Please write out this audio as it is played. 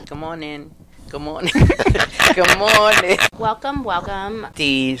Come on in. Good morning. Good morning. Welcome.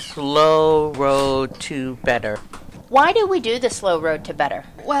 The slow road to better. Why do we do the slow road to better?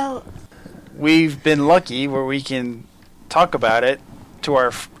 Well, we've been lucky where we can talk about it to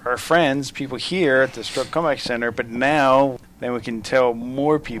our friends, people here at the Stroke Comeback Center, but now then we can tell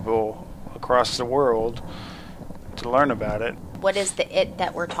more people across the world to learn about it. What is the it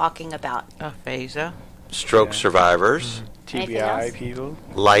that we're talking about? Aphasia. Stroke survivors. TBI people.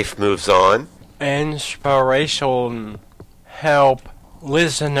 Life moves on. Inspiration. Help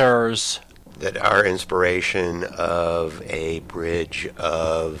listeners. That our inspiration of a bridge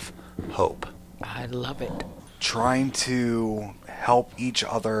of hope. I love it. Trying to help each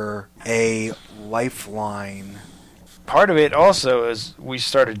other, a lifeline. Part of it also is we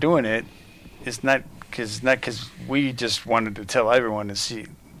started doing it. It's not because we just wanted to tell everyone to see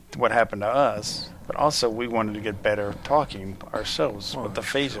what happened to us, but also we wanted to get better talking ourselves with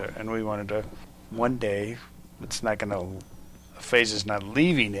aphasia, and we wanted to one day. It's not going to. Aphasia's not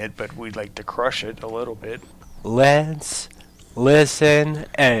leaving it, but we'd like to crush it a little bit. Let's listen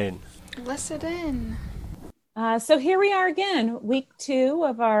in. Listen in. So here we are again, week 2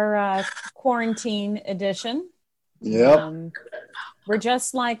 of our quarantine edition. Yep. We're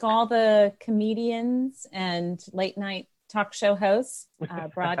just like all the comedians and late night talk show hosts,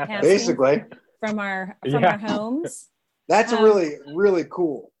 broadcasting Basically from our homes. That's really, really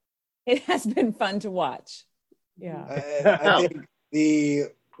cool. It has been fun to watch. Yeah. I think the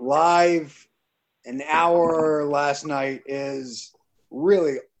live an hour last night is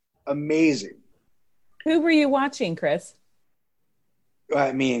really amazing. Who were you watching, Chris?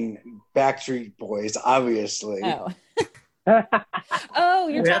 I mean, Backstreet Boys, obviously. Oh. Oh,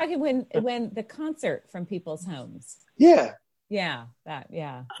 you're talking when the concert from people's homes. Yeah. Yeah, that,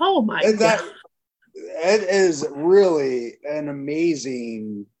 yeah. Oh my God. It is really an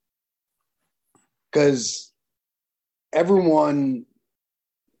amazing, because everyone,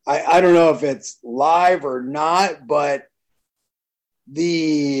 I don't know if it's live or not, but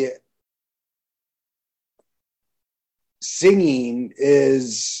the singing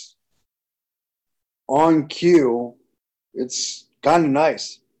is on cue. It's kind of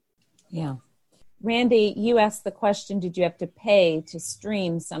nice. Yeah. Randy, you asked the question, did you have to pay to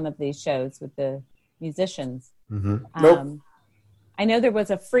stream some of these shows with the musicians? Mm-hmm. Nope. I know there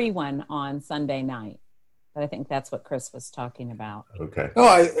was a free one on Sunday night, but I think that's what Chris was talking about. Okay. No,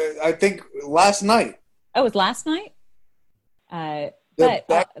 I think last night. Oh, it was last night? The But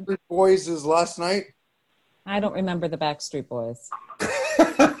Backstreet Boys is last night. I don't remember the Backstreet Boys.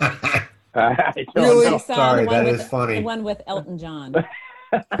 Really? I saw Sorry, the one that with, is funny. The one with Elton John.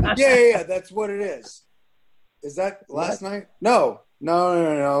 Yeah, that's what it is. Is that last night? No.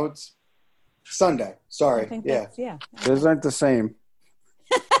 It's Sunday. Sorry. I think Yeah. that's, yeah. Those aren't the same.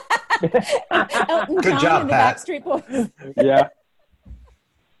 Elton Good John job, and the Pat. Backstreet Boys. Yeah.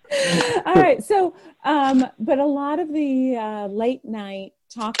 All right. So, but a lot of the late night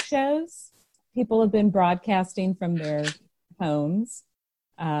talk shows, people have been broadcasting from their homes.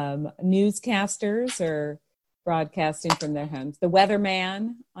 Newscasters are broadcasting from their homes. The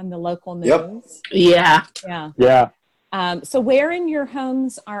weatherman on the local news. Yeah. Yeah. So where in your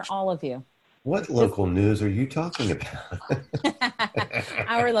homes are all of you? What local news are you talking about?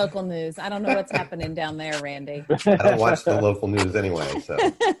 Our local news. I don't know what's happening down there, Randy. I don't watch the local news anyway, so.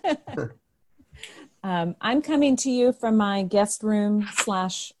 I'm coming to you from my guest room /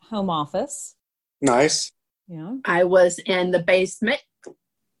 home office. Nice. Yeah. I was in the basement.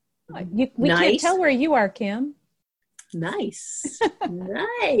 We can't tell where you are, Kim. Nice.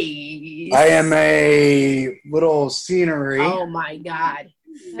 Nice. I am a little scenery. Oh my God.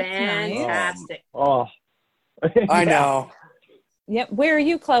 That's Fantastic. Oh. I know. Yep. Where are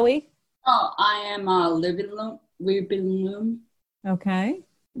you, Chloe? Oh, I am living room. Okay.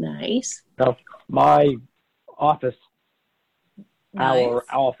 Nice. No, my office. Nice. Our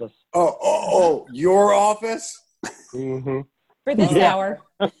office. Oh, your office? Mm-hmm. For this Yeah. hour.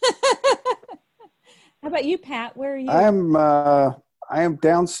 How about you, Pat? Where are you? I am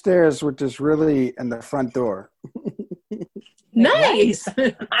downstairs, which is really in the front door. Nice.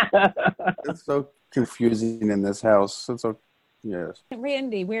 It's so confusing in this house. It's so yes.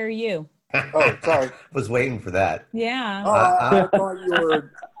 Randy, where are you? Oh, sorry. Was waiting for that. Yeah. Oh, I thought you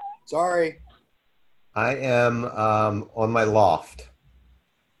were. Sorry. I am on my loft.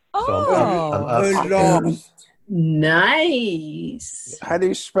 Oh. So I'm upstairs. Nice. How do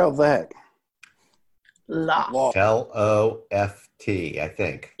you spell that? Loft. L-O-F-T, I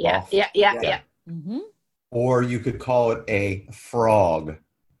think. Yeah, Loft. yeah. Mm-hmm. Or you could call it a frog.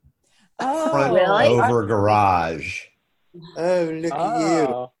 Oh, Front really? over garage. Oh, look at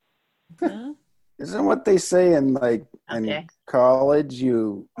you. Huh? Isn't what they say in like in Okay. college?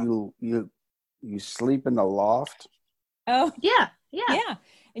 You sleep in the loft. Oh, Yeah. yeah.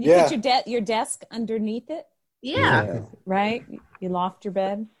 And you put your desk underneath it, Yeah. right? You loft your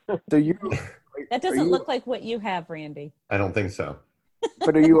bed. Do you? That doesn't look like what you have, Randy. I don't think so.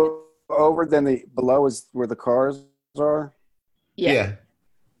 But are you over than the below is where the cars are? Yeah.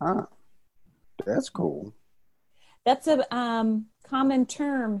 Ah, that's cool. That's a common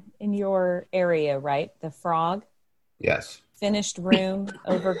term in your area, right? The frog, Yes. finished room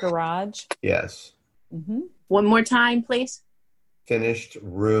over garage. Yes. Mm-hmm. One more time, please. Finished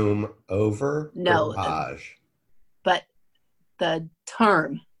room over No. garage. But the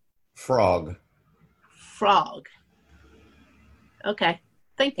term Frog. frog. Okay.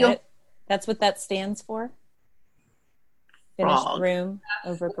 Thank you. That's what that stands for? Finished Frog. room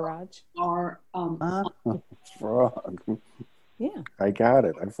over garage. Or Frog. Yeah. I got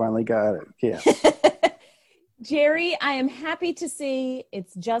it. I finally got it. Yeah. Jerry, I am happy to see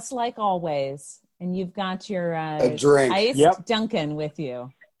it's just like always. And you've got your A drink. iced Dunkin' with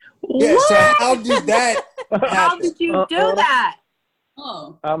you. Yeah. What? So how did that happen? How did you do that?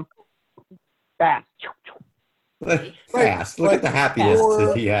 oh, Fast. Fast. Look at the happiness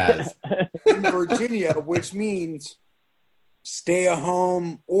that he has. In Virginia, which means stay at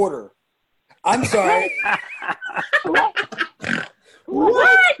home order. I'm sorry. What?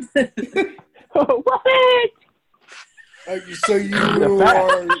 What? So you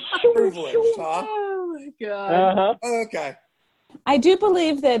are privileged, huh? Oh my god. Uh-huh. Okay. I do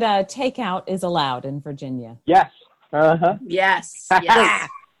believe that takeout is allowed in Virginia. Yes. Uh-huh. Yes. Yes.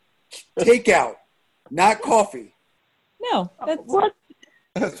 Takeout, not coffee. No, that's What?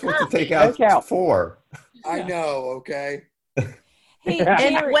 That's what the takeout's for. I know. Okay. Hey,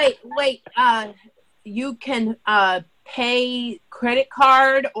 And Jerry, wait. You can pay credit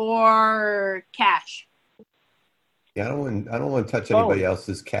card or cash. Yeah, I don't want to touch anybody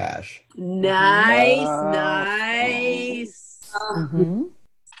else's cash. Nice. Mhm.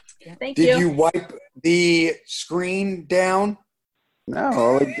 Thank Did you. you wipe the screen down? No,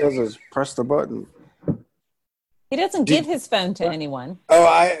 all he does is press the button. he doesn't give his phone to anyone.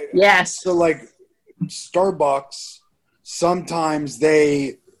 Oh, Yes. So like Starbucks, sometimes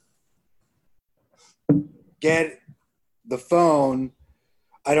they get the phone.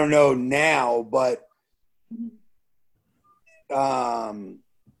 I don't know now, but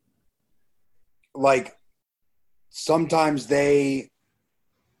like sometimes they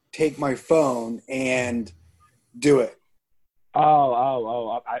take my phone and do it.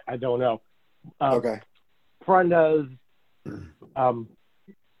 I don't know. Okay. Friend does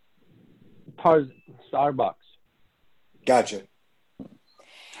Starbucks. Gotcha.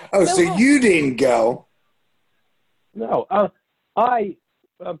 Oh, so you didn't go. No.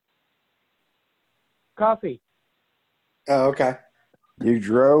 Coffee. Oh, okay. You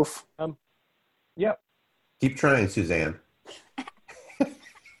drove? Yep. Keep trying, Suzanne.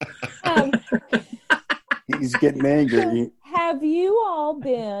 He's getting angry. Have you all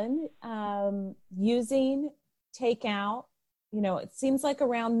been using takeout? You know, it seems like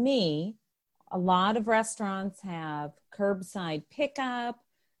around me, a lot of restaurants have curbside pickup,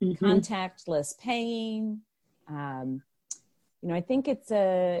 contactless paying. I think it's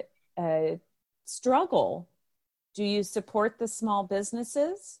a struggle. Do you support the small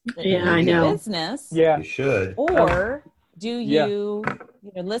businesses? Yeah, I know. Business. Yeah. You should. Or do you,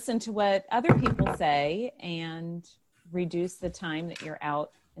 listen to what other people say and reduce the time that you're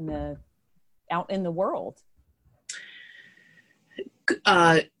out in the world?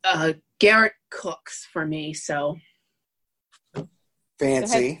 Garrett cooks for me, so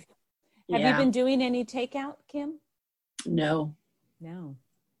fancy. Have you been doing any takeout, Kim? No. No.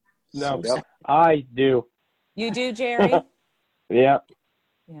 No. Yep. I do. You do, Jerry? Yeah.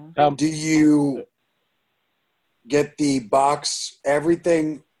 Yeah. Do you get the box,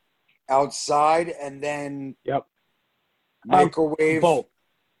 everything outside, and then microwave? Both.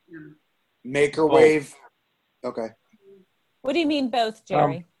 Microwave. Okay. What do you mean both,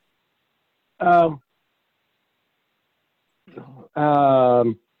 Jerry?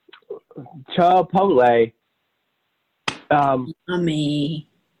 Chipotle. Yummy.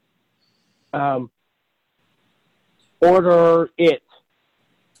 Order it.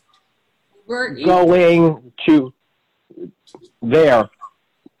 Uber Eats. Going to there.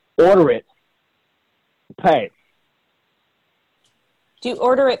 Order it. Pay. Do you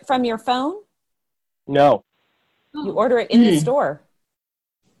order it from your phone? No. You order it in the store?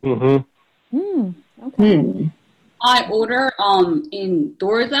 Mm-hmm. Okay. I order in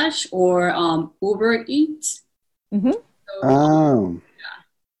DoorDash or Uber Eats. Mm-hmm. Oh.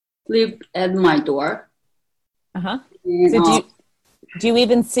 live at my door. Uh-huh. And, So do you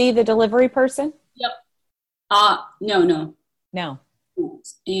even see the delivery person? Yep. No. No.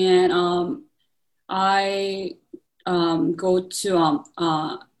 And I go to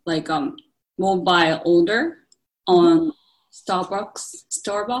mobile order on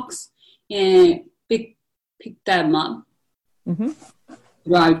Starbucks, and pick them up. Mm-hmm.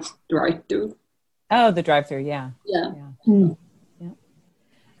 Drive through. Oh, the drive-through, yeah. Yeah.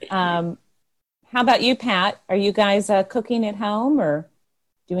 How about you, Pat? Are you guys cooking at home or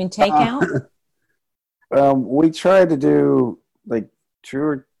doing takeout? We tried to do like 2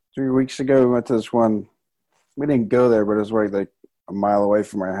 or 3 weeks ago. We went to this one. We didn't go there, but it was right like a mile away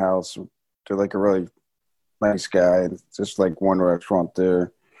from my house to like a really nice guy. It's just like one restaurant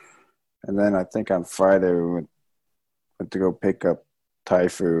there. And then I think on Friday we went to go pick up Thai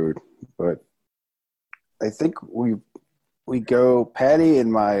food. But I think we go. Patty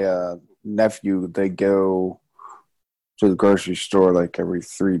and my nephew, they go to the grocery store like every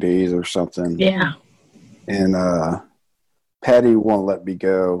 3 days or something. Yeah. And Patty won't let me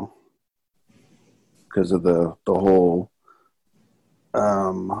go because of the whole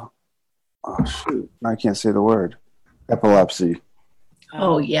oh shoot, I can't say the word, epilepsy.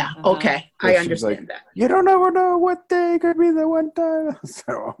 Oh, yeah. Okay. So I she's understand like, that. You don't ever know what day could be the one time.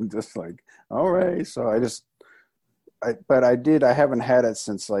 So I'm just like, all right. So I haven't had it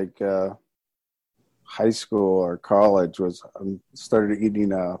since like high school or college. Started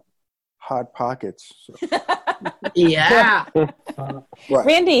eating Hot Pockets. So. Yeah. Right.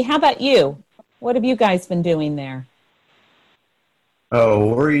 Randy, how about you? What have you guys been doing there?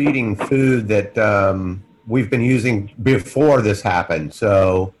 Oh, we're eating food that we've been using before this happened.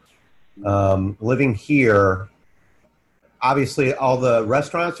 So living here, obviously all the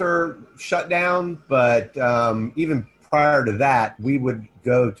restaurants are shut down, but even prior to that, we would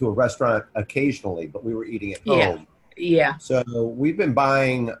go to a restaurant occasionally, but we were eating at home. Yeah. So we've been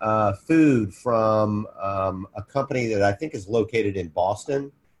buying food from a company that I think is located in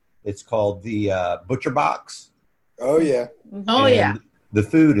Boston. It's called the Butcher Box. Oh, yeah. Oh, And yeah. the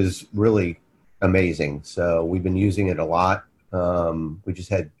food is really amazing. So we've been using it a lot. We just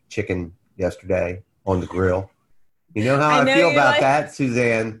had chicken yesterday on the grill. You know how I feel about that,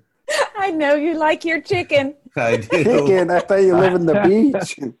 Suzanne? I know you like your chicken. I do. Chicken, I thought you live in the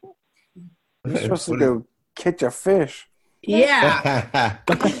beach. You're supposed to go catch a fish. Yeah.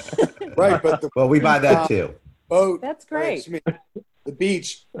 Right, but well, we buy that too. Boat. That's great. The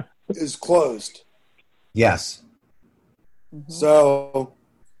beach is closed. Yes. Mm-hmm. So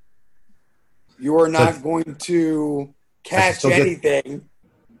you are not going to catch anything.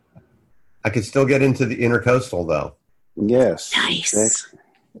 I could still get into the intercoastal, though. Yes. Nice.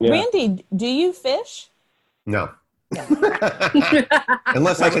 Yeah. Randy, do you fish? No.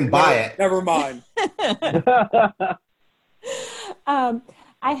 Unless I can buy it. Never mind.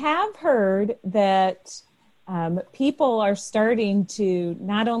 I have heard that people are starting to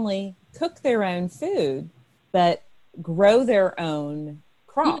not only cook their own food, but grow their own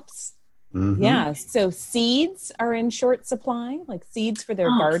crops. Mm-hmm. Yeah, so seeds are in short supply, like seeds for their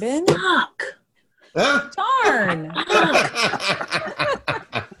garden. Fuck. Darn.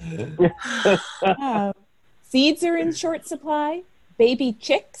 Seeds are in short supply. Baby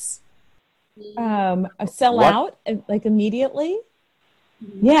chicks sell out like immediately.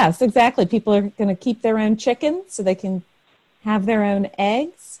 Yes, exactly. People are going to keep their own chickens so they can have their own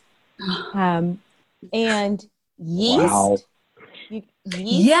eggs. And yeast. Wow.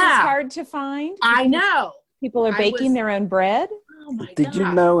 Yeast is hard to find. I know. People are baking their own bread. Oh my Did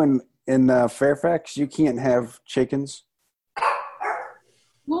you know in Fairfax you can't have chickens?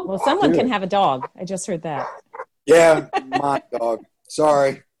 Well, someone can have a dog. I just heard that. Yeah, my dog.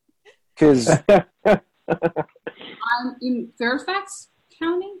 Sorry. Because I'm in Fairfax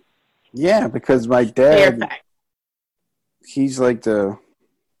County. yeah, because my dad, he's a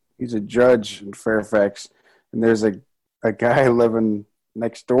judge in Fairfax, and there's a guy living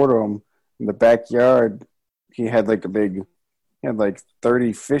next door to him in the backyard. He had like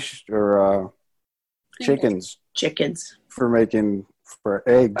 30 fish or chickens for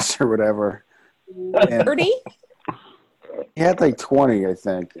eggs or whatever. 30? He had like 20, I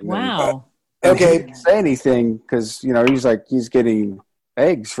think. And wow. Then, he didn't say anything because he's getting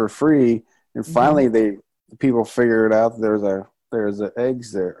eggs for free, and finally the people figured out there's a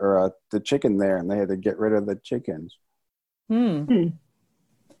eggs there or the chicken there, and they had to get rid of the chickens. Yeah.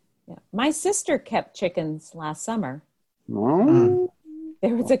 My sister kept chickens last summer. Oh.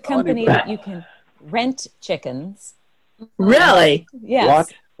 There was a company that you can rent chickens. Really?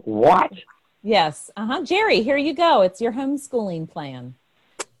 Yes. What? Yes. Jerry, here you go. It's your homeschooling plan.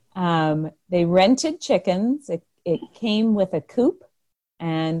 They rented chickens. It came with a coop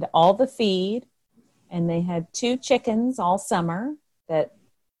and all the feed, and they had 2 chickens all summer that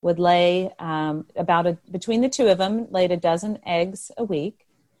would lay between the 2 of them, laid a dozen eggs a week,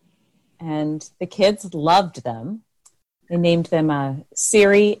 and the kids loved them. They named them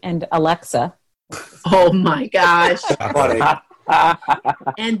Siri and Alexa. Oh my gosh. Funny.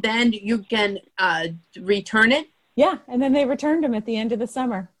 And then you can return it? Yeah, and then they returned them at the end of the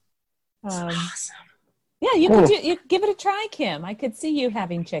summer. Awesome. Yeah, you could give it a try, Kim. I could see you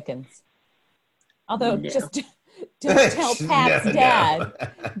having chickens. Although, just don't tell Pat's dad.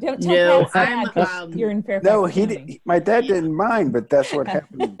 Don't tell Pat's dad 'cause you're in Fairfax. No, County. my dad didn't mind, but that's what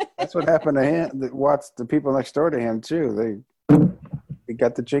happened. That's what happened to him. The people next door to him too. They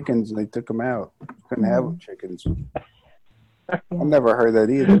got the chickens and they took them out. Couldn't have chickens. I've never heard that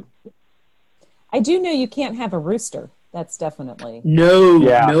either. I do know you can't have a rooster. That's definitely No.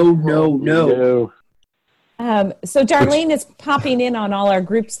 So Darlene is popping in on all our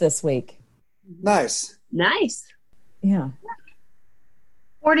groups this week. Nice. Yeah.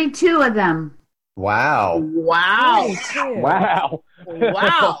 42 of them. Wow. Wow.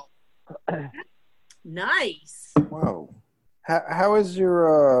 Nice. Wow. How is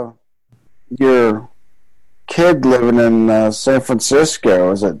your kid living in San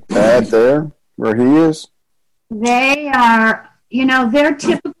Francisco? Is it bad there where he is? They are, they're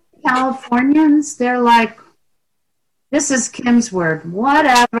typical Californians. They're like, this is Kim's word,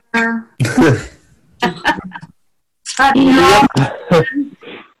 whatever.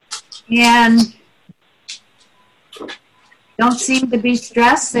 And don't seem to be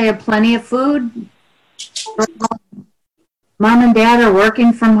stressed. They have plenty of food. Mom and Dad are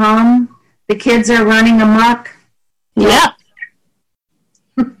working from home. The kids are running amok. Yeah.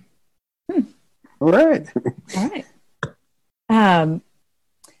 All right. And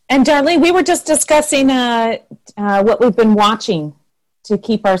Darlene, we were just discussing what we've been watching to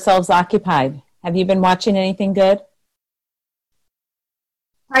keep ourselves occupied. Have you been watching anything good?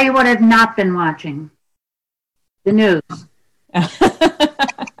 Tell you what I've not been watching. The news.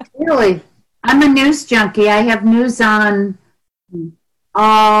 Really. I'm a news junkie. I have news on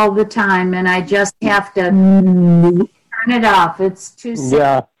all the time, and I just have to turn it off. It's too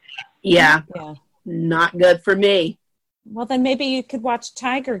sad. Yeah. Not good for me. Well, then maybe you could watch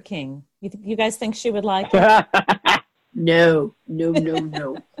Tiger King. You guys think she would like it? No.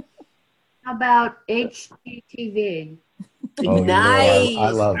 How about HGTV? Oh, Nice. I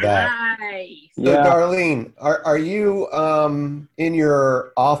love that. Nice. So, Darlene, are you in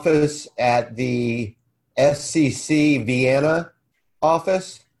your office at the SCC Vienna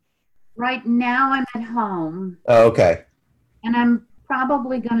office? Right now I'm at home, Oh, okay. and I'm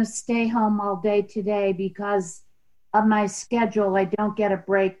probably going to stay home all day today because of my schedule. I don't get a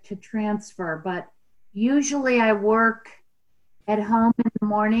break to transfer, but usually I work at home in the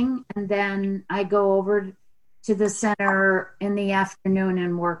morning, and then I go over to the center in the afternoon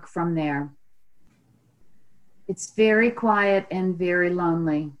and work from there. It's very quiet and very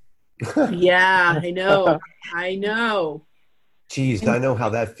lonely. Yeah, I know. Jeez, I know how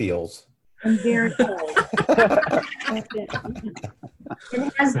that feels. And very cold.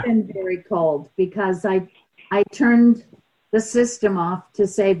 It has been very cold because I turned the system off to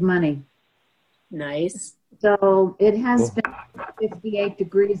save money. Nice. So it has been 58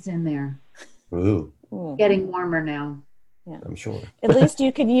 degrees in there. Ooh. Getting warmer now. Yeah. I'm sure. At least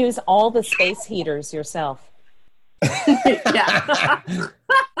you can use all the space heaters yourself. Yeah. You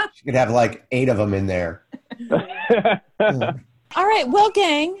could have like 8 of them in there. All right. Well,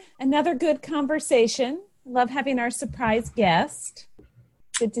 gang, another good conversation. Love having our surprise guest.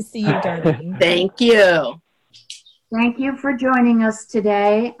 Good to see you, Darlene. Thank you. Thank you for joining us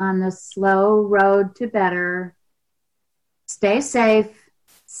today on the slow road to better. Stay safe.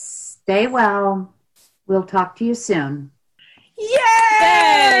 Stay well. We'll talk to you soon.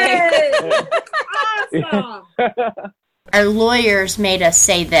 Yay! Awesome. Our lawyers made us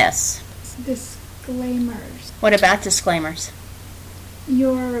say this. Disclaimers. What about disclaimers?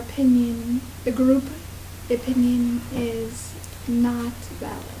 Your opinion, the group opinion, is not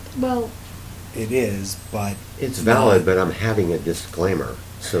valid. Well, It is, but It's valid, but I'm having a disclaimer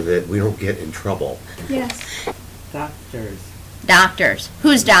so that we don't get in trouble. yes. Doctors.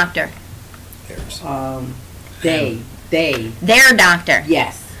 Who's doctor? there's. They. Their doctor.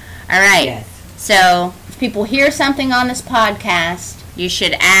 Yes. All right. Yes. So if people hear something on this podcast, you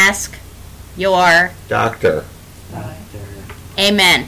should ask your Doctor. amen.